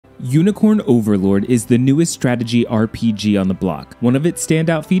Unicorn Overlord is the newest strategy RPG on the block. One of its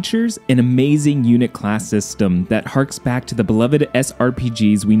standout features, an amazing unit class system that harks back to the beloved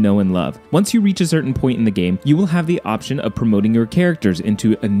SRPGs we know and love. Once you reach a certain point in the game, you will have the option of promoting your characters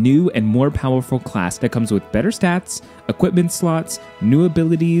into a new and more powerful class that comes with better stats, equipment slots, new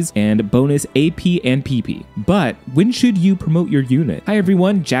abilities, and bonus AP and PP. But when should you promote your unit? Hi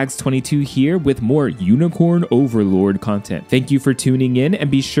everyone, Jags22 here with more Unicorn Overlord content. Thank you for tuning in,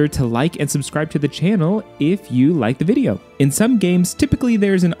 and be sure to like and subscribe to the channel if you like the video. In some games, typically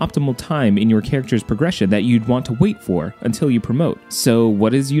there's an optimal time in your character's progression that you'd want to wait for until you promote. So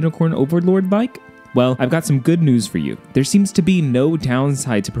what is Unicorn Overlord like? Well, I've got some good news for you. There seems to be no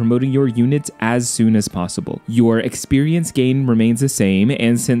downside to promoting your units as soon as possible. Your experience gain remains the same,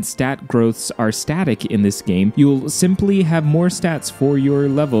 and since stat growths are static in this game, you'll simply have more stats for your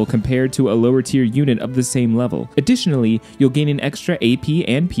level compared to a lower tier unit of the same level. Additionally, you'll gain an extra AP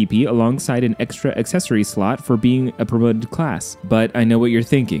and PP alongside an extra accessory slot for being a promoted class. But I know what you're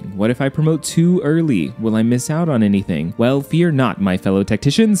thinking. What if I promote too early? Will I miss out on anything? Well, fear not, my fellow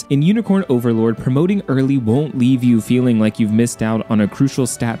tacticians. In Unicorn Overlord, promoting early won't leave you feeling like you've missed out on a crucial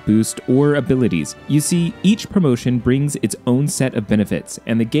stat boost or abilities. You see, each promotion brings its own set of benefits,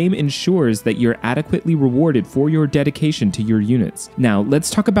 and the game ensures that you're adequately rewarded for your dedication to your units. Now, let's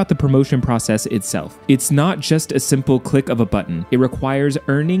talk about the promotion process itself. It's not just a simple click of a button. It requires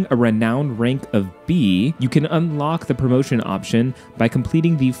earning a renowned rank of B. You can unlock the promotion option by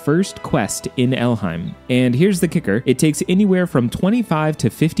completing the first quest in Elheim. And here's the kicker. It takes anywhere from 25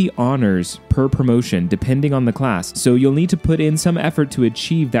 to 50 honors per promotion, depending on the class, so you'll need to put in some effort to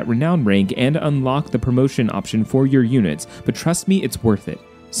achieve that renowned rank and unlock the promotion option for your units, but trust me, it's worth it.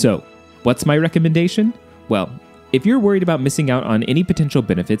 So, what's my recommendation? Well, if you're worried about missing out on any potential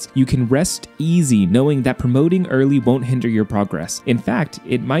benefits, you can rest easy knowing that promoting early won't hinder your progress. In fact,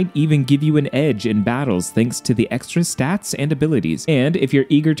 it might even give you an edge in battles thanks to the extra stats and abilities. And if you're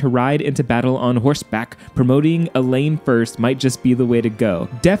eager to ride into battle on horseback, promoting a lane first might just be the way to go.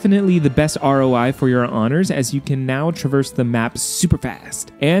 Definitely the best ROI for your honors, as you can now traverse the map super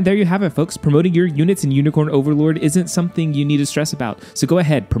fast. And there you have it, folks. Promoting your units in Unicorn Overlord isn't something you need to stress about. So go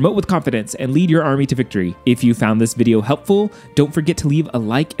ahead, promote with confidence, and lead your army to victory. If you found this video helpful, don't forget to leave a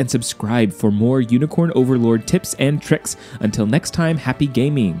like and subscribe for more Unicorn Overlord tips and tricks. Until next time, happy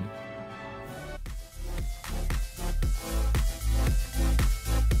gaming!